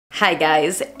Hi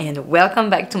guys, and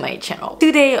welcome back to my channel.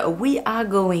 Today we are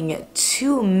going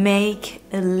to make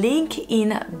a link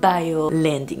in bio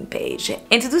landing page,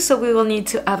 and to do so we will need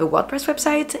to have a WordPress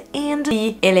website and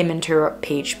the Elementor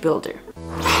page builder.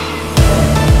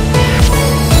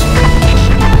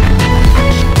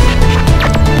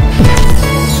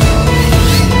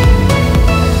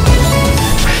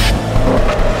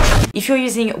 If you're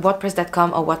using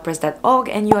WordPress.com or WordPress.org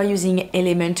and you are using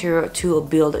Elementor to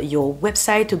build your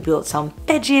website, to build some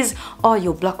pages or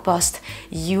your blog post,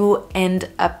 you end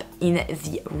up in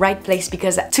the right place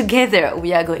because together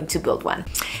we are going to build one.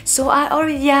 So I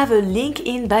already have a link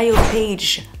in bio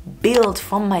page built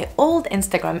from my old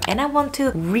Instagram, and I want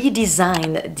to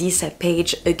redesign this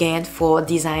page again for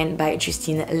Design by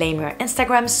Justine Lamer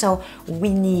Instagram. So we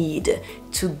need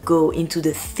to go into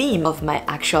the theme of my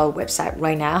actual website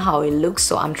right now, how it looks.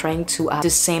 So I'm trying to have the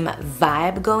same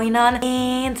vibe going on,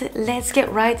 and let's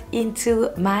get right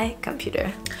into my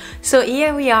computer. So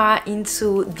here we are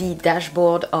into the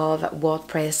dashboard of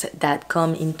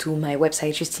WordPress.com, into my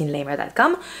website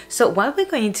justinelamer.com. So what we're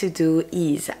going to do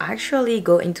is actually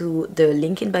go into the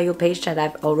link in bio page that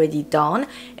I've already done,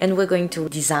 and we're going to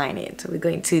design it. We're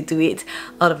going to do it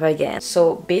all over again.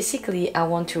 So basically I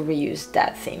want to reuse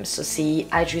that theme. So see,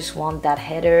 I just want that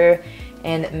header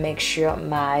and make sure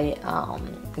my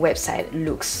website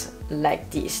looks like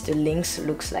this, the links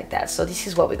looks like that. So this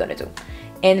is what we're gonna do,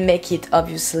 and make it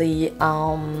obviously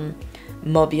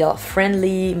mobile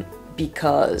friendly,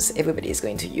 because everybody is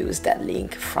going to use that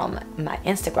link from my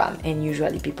Instagram, and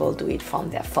usually people do it from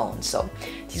their phone. So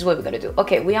this is what we're gonna do.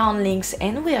 Okay, we are on links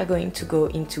and we are going to go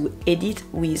into edit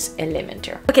with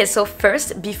Elementor. Okay, so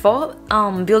first, before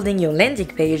building your landing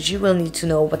page, you will need to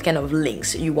know what kind of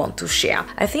links you want to share.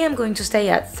 I think I'm going to stay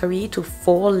at 3 to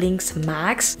 4 links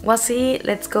max. We'll see.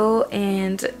 Let's go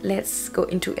and let's go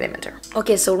into Elementor.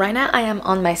 Okay, so right now I am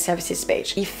on my services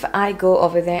page. If I go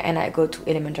over there and I go to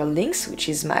Elementor links, which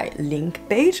is my link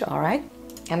page, all right,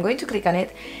 I'm going to click on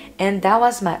it, and that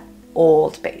was my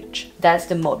old page. That's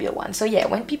the mobile one. So yeah,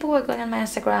 when people were going on my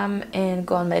Instagram and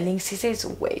go on my links, he says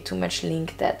way too much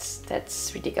link.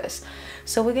 That's ridiculous.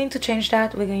 So we're going to change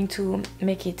that. We're going to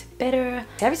make it better.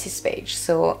 Services page.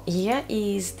 So here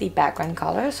is the background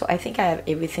color. So I think I have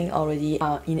everything already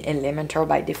in Elementor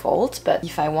by default, but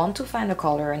if I want to find a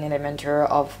color in Elementor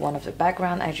of one of the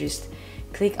background, I just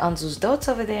click on those dots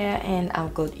over there and I'll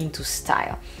go into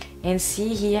style. And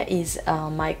see, here is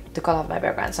the color of my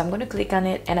background. So I'm going to click on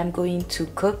it and I'm going to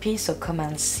copy. So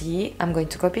Command C, I'm going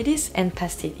to copy this and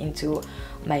paste it into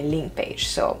my link page.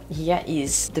 So here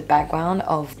is the background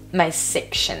of my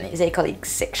section. They call it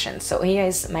section. So here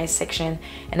is my section,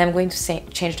 and I'm going to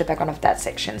change the background of that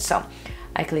section. So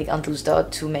I click on those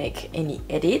dots to make any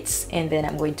edits, and then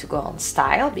I'm going to go on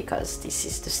style, because this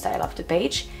is the style of the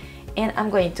page. And I'm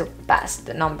going to pass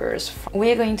the numbers.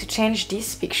 We're going to change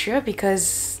this picture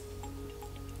because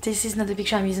this is not the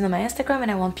picture I'm using on my Instagram, and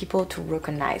I want people to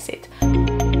recognize it.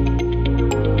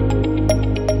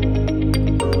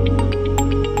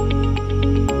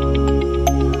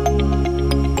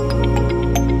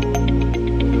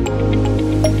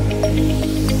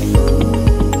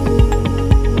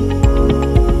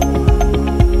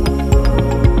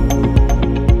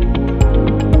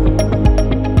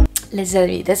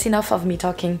 That's enough of me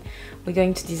talking. We're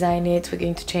going to design it. We're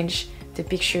going to change the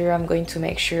picture. I'm going to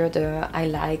make sure that I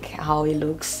like how it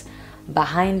looks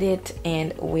behind it,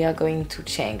 and we are going to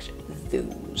change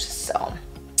those. So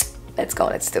let's go,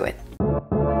 let's do it.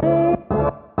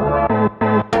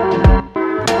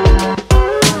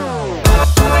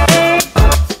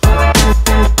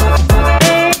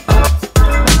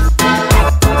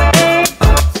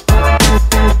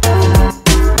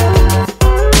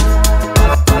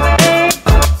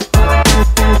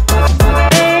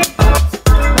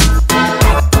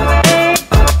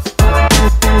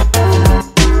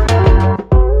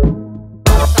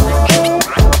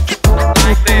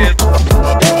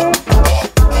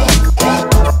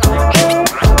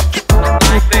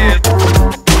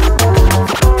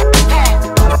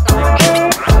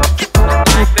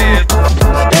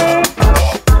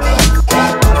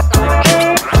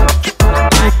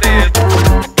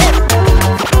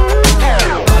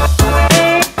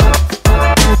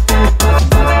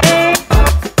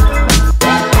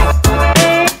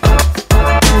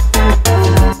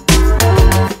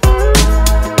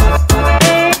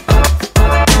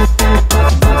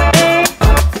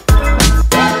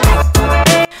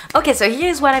 Okay, so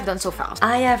here's what I've done so far.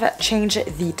 I have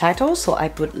changed the title, so I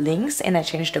put links, and I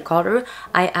changed the color.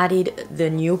 I added the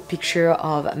new picture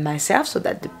of myself so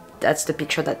that the that's the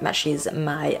picture that matches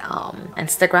my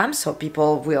Instagram, so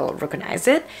people will recognize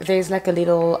it. There's like a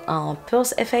little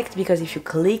pulse effect, because if you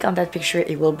click on that picture,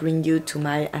 it will bring you to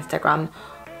my Instagram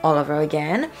all over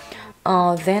again.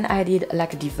 Then I did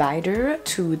like a divider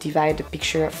to divide the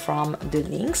picture from the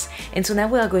links, and so now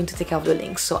we are going to take care of the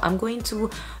links. So I'm going to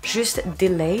just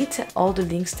delete all the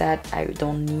links that I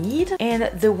don't need, and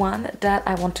the one that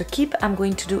I want to keep, I'm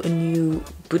going to do a new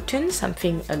button,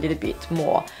 something a little bit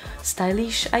more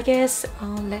stylish, I guess.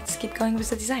 Let's keep going with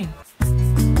the design.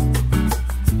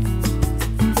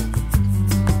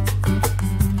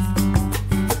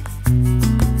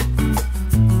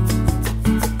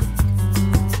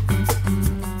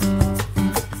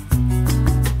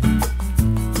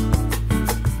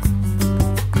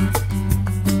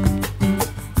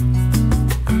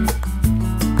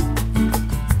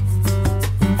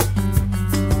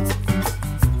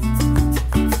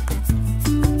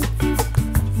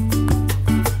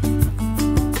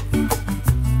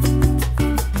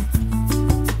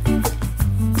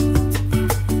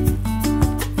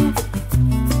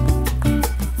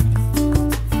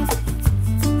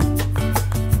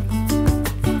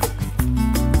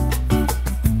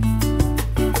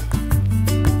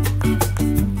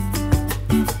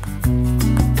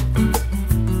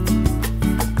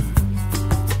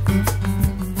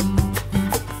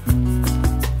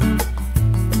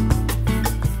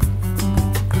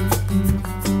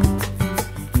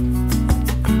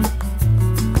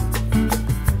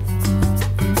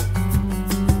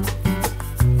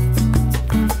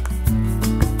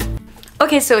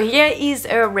 Okay, so here is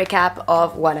a recap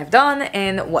of what I've done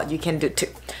and what you can do too.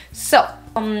 So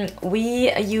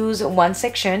we use one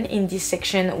section. In this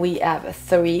section we have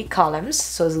 3 columns,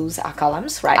 so those are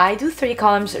columns, right? I do 3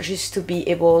 columns just to be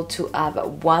able to have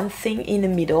one thing in the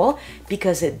middle,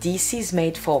 because this is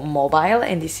made for mobile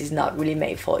and this is not really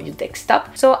made for your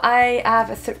desktop. So I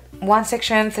have one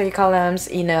section, 3 columns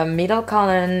in a middle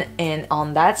column, and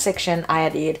on that section I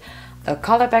added a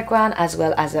color background as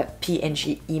well as a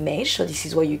PNG image, so this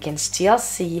is where you can still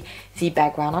see the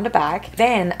background on the back.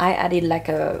 Then I added like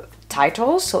a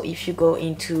title, so if you go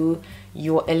into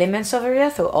your elements over here,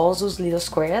 so all those little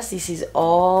squares, this is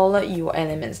all your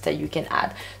elements that you can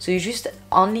add. So you just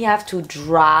only have to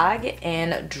drag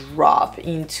and drop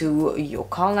into your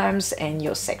columns and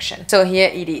your section. So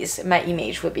here it is, my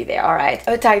image will be there. All right,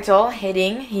 a title,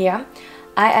 heading here.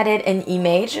 I added an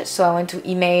image, so I went to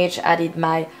image, added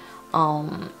my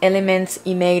elements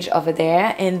image over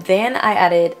there, and then I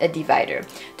added a divider.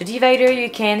 The divider you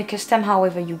can custom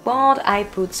however you want. I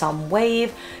put some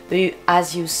wave, but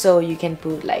as you saw, you can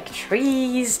put like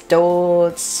trees,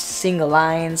 dots, single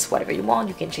lines, whatever you want.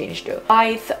 You can change the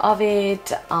height of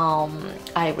it.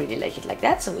 I really like it like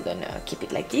that, so we're gonna keep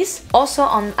it like this. Also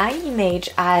on my image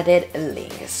I added a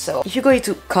link, so if you go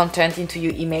into content into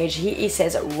your image, here it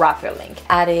says wrapper link.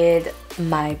 Added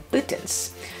my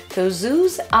buttons. So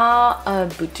those are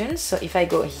buttons, so if I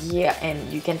go here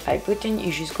and you can find button, you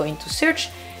just go into search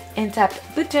and tap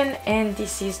button, and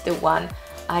this is the one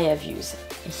I have used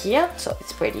here, so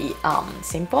it's pretty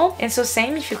simple. And so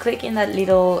same, if you click in that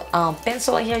little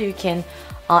pencil here, you can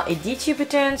edit your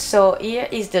button. So here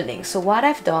is the link. So what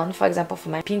I've done, for example, for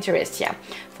my Pinterest here,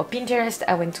 for Pinterest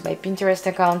I went to my Pinterest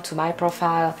account, to my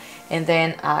profile, and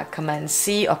then Command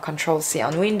C or Control C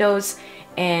on Windows,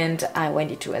 and I went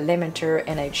into Elementor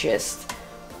and I just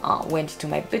went to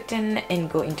my button and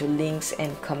go into links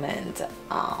and Command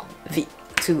V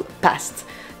to paste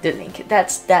the link.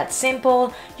 That's that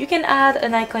simple. You can add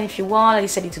an icon if you want. I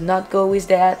decided to not go with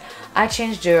that. I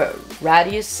changed the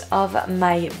radius of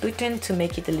my button to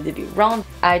make it a little bit round.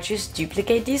 I just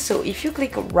duplicate this, so if you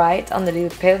click right on the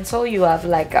little pencil, you have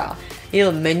like a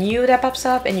little menu that pops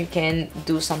up and you can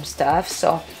do some stuff.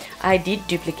 So I did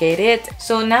duplicate it.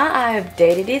 So now I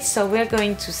updated it, so we're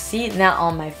going to see it now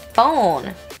on my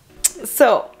phone.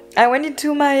 So I went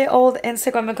into my old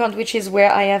Instagram account, which is where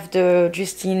I have the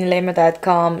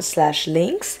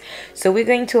justinelemer.com/links. So we're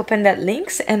going to open that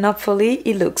links and hopefully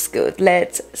it looks good.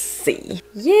 Let's see.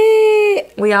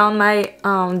 Yay! We are on my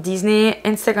Disney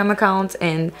Instagram account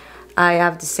and I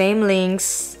have the same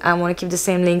links. I want to keep the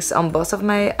same links on both of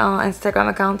my Instagram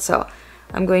accounts. So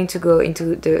I'm going to go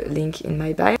into the link in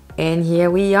my bio. And here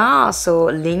we are, so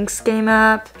links came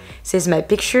up, says my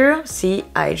picture. See,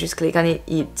 I just click on it,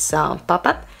 it's pop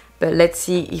up. But let's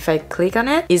see if I click on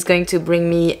it, it's going to bring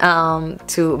me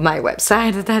to my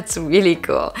website. That's really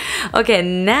cool. Okay,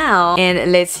 now, and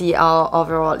let's see how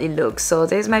overall it looks. So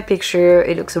there's my picture,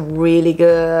 it looks really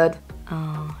good.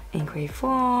 In gray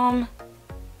form,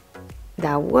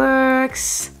 that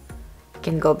works.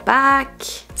 can go back.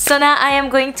 So now I am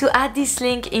going to add this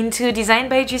link into Design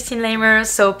by Justine Lamer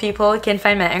so people can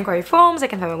find my inquiry forms, they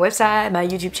can find my website, my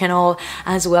YouTube channel,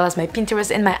 as well as my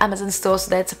Pinterest and my Amazon store. So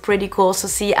that's pretty cool. So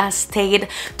see, I stayed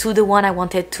to the one I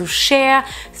wanted to share.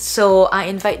 So I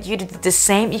invite you to do the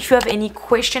same. If you have any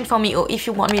question for me or if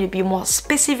you want me to be more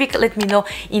specific, let me know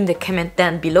in the comment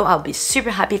down below. I'll be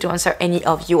super happy to answer any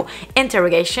of your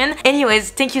interrogation.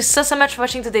 Anyways, thank you so much for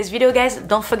watching today's video, guys.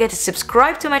 Don't forget to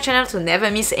subscribe to my channel to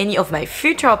never miss any of my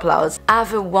future uploads.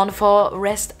 Have a wonderful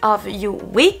rest of your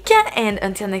week, and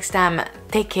until next time,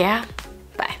 take care.